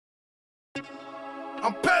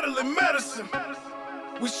I'm peddling medicine.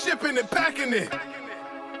 We shipping and packing it.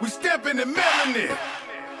 We stamping and mailing it.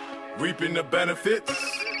 Reaping the benefits.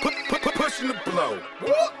 Pushing the blow.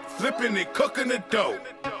 Flipping and cooking the dough.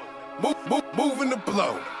 Moving the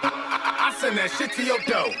blow. I send that shit to your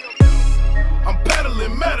dough. I'm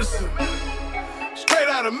peddling medicine. Straight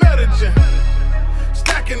out of Medellin.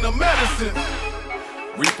 Stacking the medicine.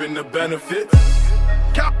 Reaping the benefits.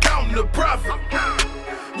 Counting the profit.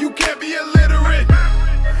 You can't be illiterate.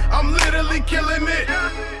 I'm literally killing it.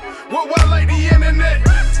 What like the internet?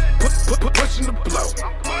 Pushing the blow.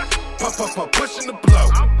 Pushing the blow.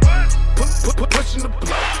 Pushing the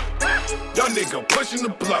blow. Young nigga pushing the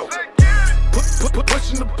blow.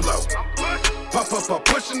 Pushing the blow.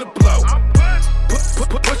 Pushing the blow.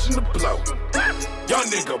 Pushing the blow. Young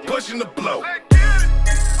nigga pushing the blow.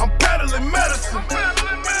 I'm peddling medicine.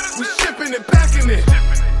 We shipping and packing it.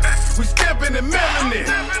 We stamping and mailing it.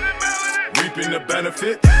 Reaping the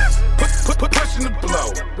benefits. Pushing the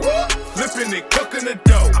blow. Flipping and cooking the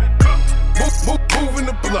dough. Moving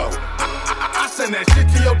the blow. I send that shit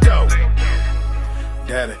to your dough.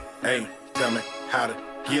 Daddy ain't tell me how to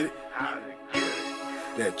get it.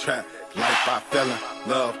 That trap life I fell in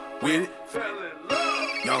love with it.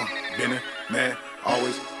 Young, been a man,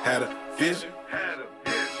 always had a vision.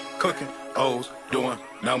 Cooking O's, doing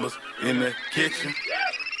numbers in the kitchen.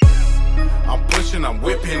 I'm pushing, I'm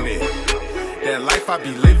whipping it. That life I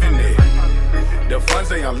be living it. The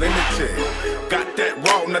funds ain't unlimited. Got that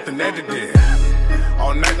raw, nothing edited.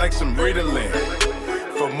 All night like some Ritalin.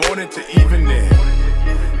 From morning to evening.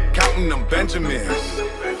 Counting them Benjamins.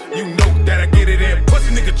 You know that I get it in.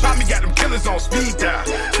 Pussy nigga try me, got them killers on speed dial.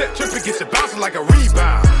 Step tripping, get you bouncing like a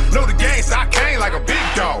rebound. Know the game, so I came like a big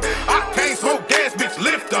dog. I can't smoke gas, bitch,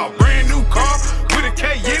 lift off. Brand new car with a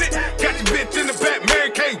K in it. Got your bitch in the back,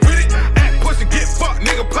 Mary Kay with it. Act pussy, get fucked,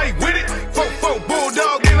 nigga, play with it. 4-4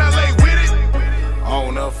 bulldog, then I lay with it.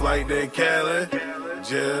 On a flight to Cali,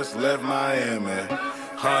 just left Miami.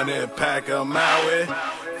 100 pack of Maui,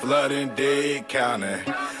 flooding Dade County.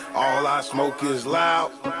 All I smoke is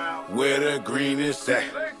loud, where the green is at.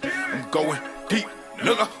 I'm going deep,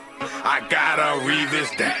 nigga, I gotta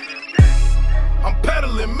revisit that. I'm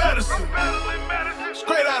peddling medicine,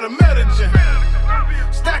 straight out of Medellin.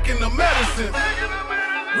 Stacking the medicine,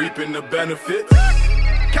 reaping the benefits.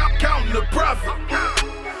 Counting the profit.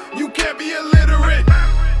 You can't be illiterate.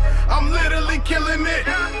 I'm literally killing it.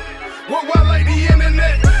 What like the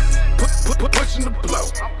internet? Pushing the blow.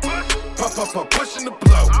 Pushing the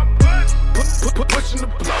blow. Pushing the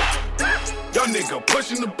blow. Young nigga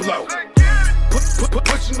pushing the blow.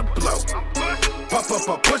 Pushing the blow.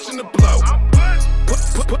 Pushing the blow.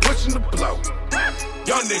 Pushing the blow.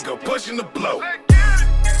 Young nigga pushing the blow.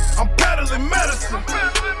 I'm peddling medicine.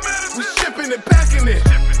 We shipping and packing it.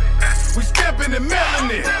 We stamping and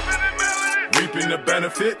mailing it. Reaping the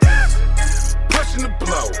benefits. Pushing the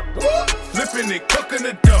blow. Flipping and cooking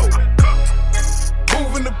the dough.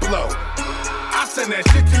 Moving the blow. I send that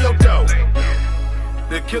shit to your dough.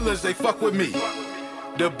 The killers, they fuck with me.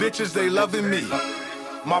 The bitches, they loving me.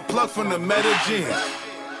 My plug from the Medellin.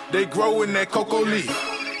 They grow in that cocoa leaf.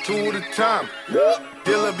 2 at a time.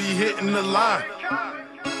 Dilla be hitting the line.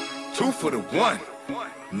 2 for the 1.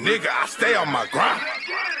 Nigga, I stay on my grind.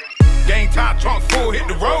 Game time, trunk full, hit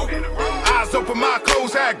the road. Eyes open, my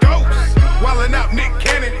clothes, how it goes. Wildin' out, Nick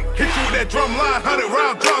Cannon. Hit you with that drum line,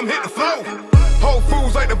 100-round drum, hit the flow. Whole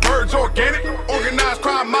foods like the birds, organic. Organized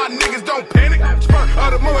crime, my niggas don't panic. Spur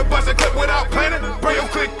of the moment, bust a clip without planning. Bring your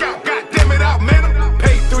click out, goddamn it, out, man.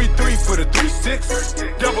 Pay 3-3 for the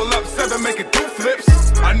 3-6. Double up 7, make it 2 flips.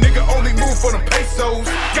 A nigga only move for them pesos.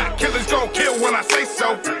 Got killers gon' kill when I say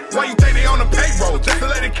so. Why you think they on the payroll? Just to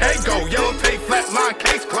let it K go. Yellow tape, flat line,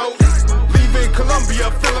 case closed. Leaving Colombia,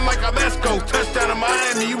 feeling like I'm Esco. Touchdown in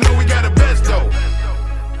Miami, you know we got the best though.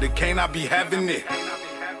 The cane I be having it.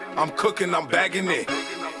 I'm cooking, I'm bagging it.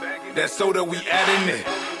 That soda we adding it.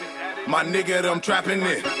 My nigga, them trapping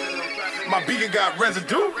it. My beacon got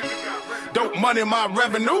residue. Dope money, my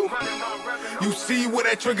revenue. You see what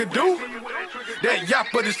that trigger do? That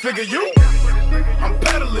yapper this figure you. I'm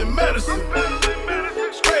peddling medicine.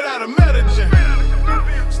 Straight out of Medellin.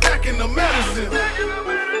 Stacking the medicine.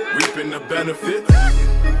 Reaping the benefits.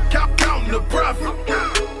 Counting the profit.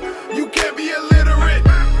 You can't be illiterate.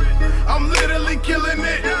 I'm literally killing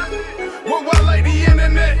it. What like the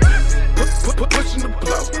internet? Pushing the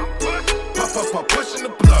blow. Pushing the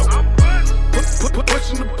blow.